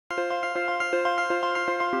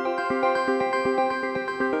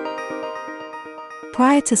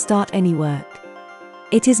Prior to start any work,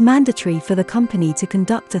 it is mandatory for the company to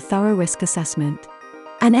conduct a thorough risk assessment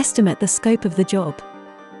and estimate the scope of the job.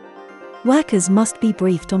 Workers must be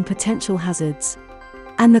briefed on potential hazards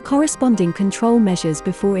and the corresponding control measures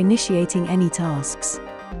before initiating any tasks.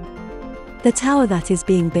 The tower that is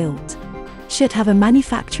being built should have a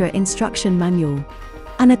manufacturer instruction manual,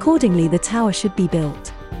 and accordingly the tower should be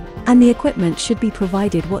built, and the equipment should be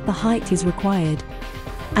provided what the height is required,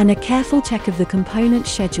 and a careful check of the component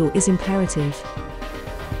schedule is imperative.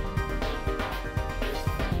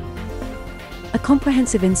 A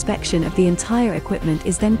comprehensive inspection of the entire equipment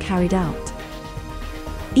is then carried out.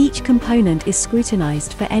 Each component is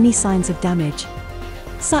scrutinized for any signs of damage,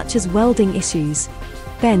 such as welding issues,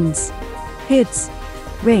 bends, hoods,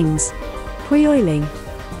 rings, pre-oiling,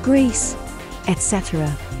 grease, etc.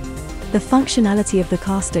 The functionality of the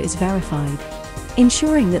caster is verified,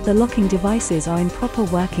 ensuring that the locking devices are in proper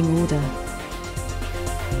working order.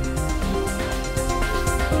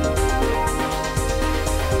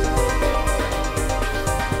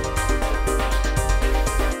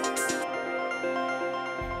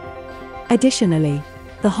 Additionally,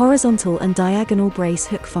 the horizontal and diagonal brace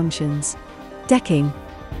hook functions, decking,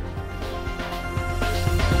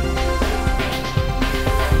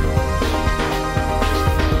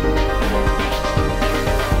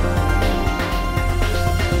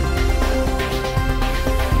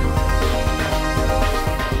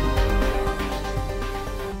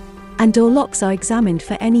 and door locks are examined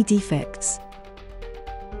for any defects.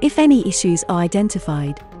 If any issues are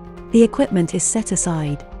identified, the equipment is set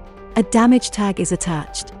aside, a damage tag is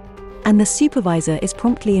attached, and the supervisor is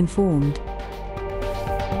promptly informed.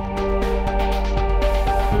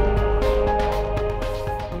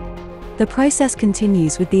 The process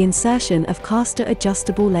continues with the insertion of caster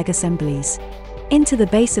adjustable leg assemblies into the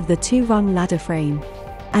base of the 2-rung ladder frame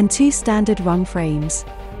and 2 standard rung frames.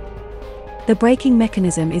 The braking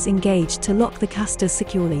mechanism is engaged to lock the casters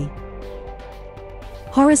securely.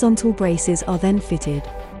 Horizontal braces are then fitted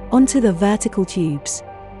onto the vertical tubes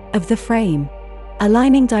of the frame,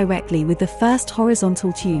 aligning directly with the first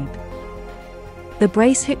horizontal tube. The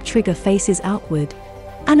brace hook trigger faces outward,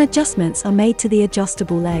 and adjustments are made to the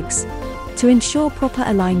adjustable legs to ensure proper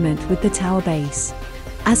alignment with the tower base,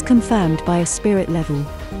 as confirmed by a spirit level.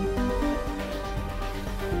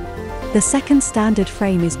 The second standard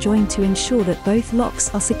frame is joined to ensure that both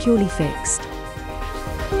locks are securely fixed.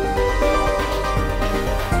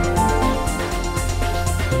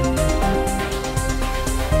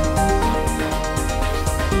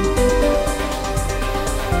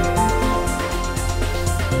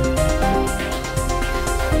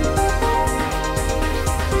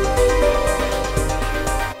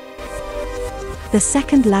 The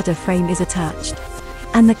second ladder frame is attached,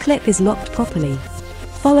 and the clip is locked properly,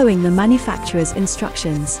 following the manufacturer's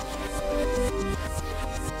instructions.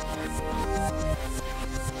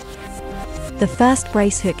 The first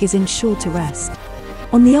brace hook is ensured to rest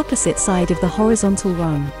on the opposite side of the horizontal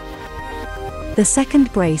rung. The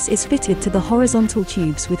second brace is fitted to the horizontal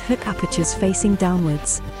tubes with hook apertures facing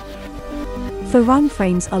downwards. 4 rung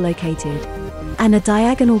frames are located, and a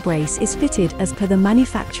diagonal brace is fitted as per the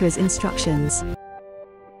manufacturer's instructions.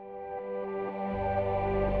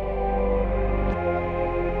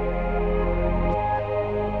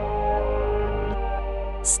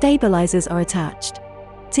 Stabilizers are attached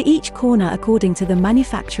to each corner according to the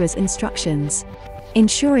manufacturer's instructions,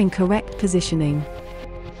 ensuring correct positioning.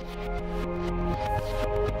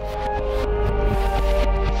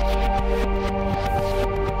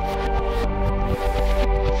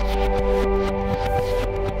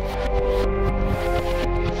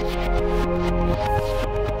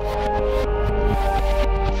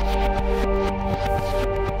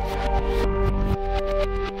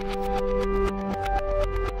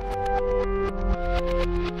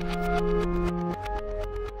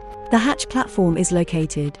 The hatch platform is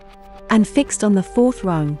located and fixed on the 4th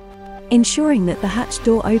rung, ensuring that the hatch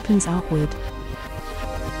door opens outward.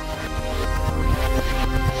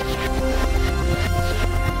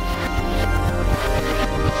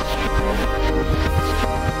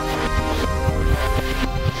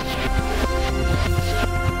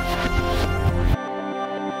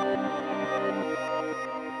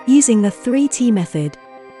 Using the 3T method,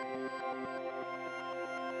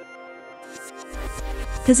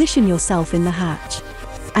 position yourself in the hatch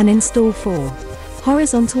and install 4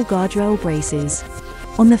 horizontal guardrail braces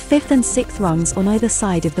on the 5th and 6th rungs on either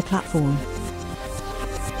side of the platform.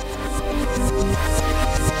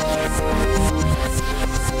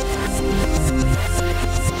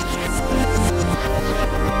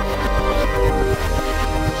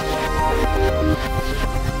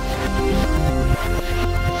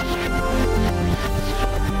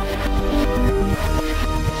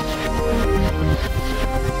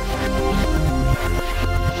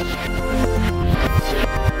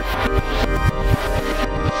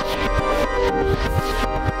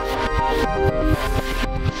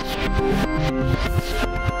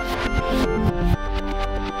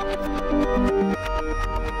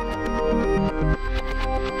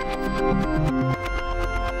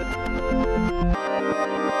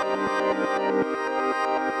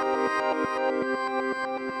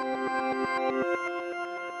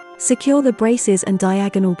 Secure the braces and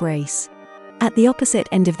diagonal brace at the opposite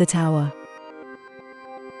end of the tower.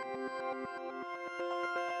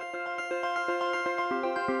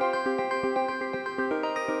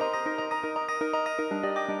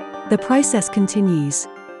 The process continues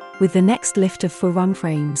with the next lift of 4 run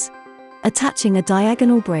frames, attaching a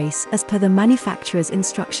diagonal brace as per the manufacturer's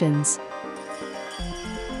instructions.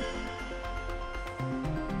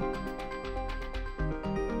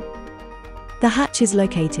 The hatch is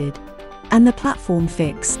located and the platform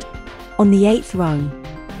fixed on the 8th rung,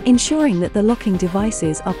 ensuring that the locking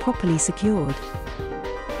devices are properly secured.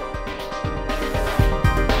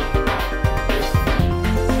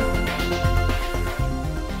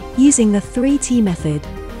 Using the 3T method,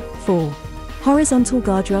 4 horizontal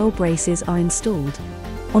guardrail braces are installed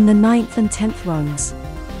on the 9th and 10th rungs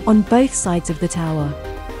on both sides of the tower.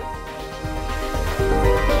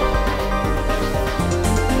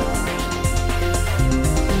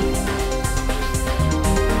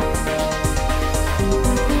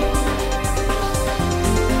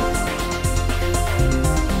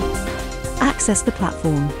 Access the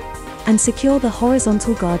platform and secure the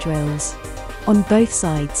horizontal guardrails on both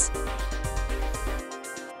sides.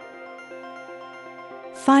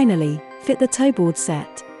 Finally, fit the toe board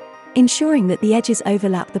set, ensuring that the edges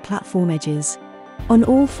overlap the platform edges on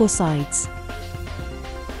all 4 sides.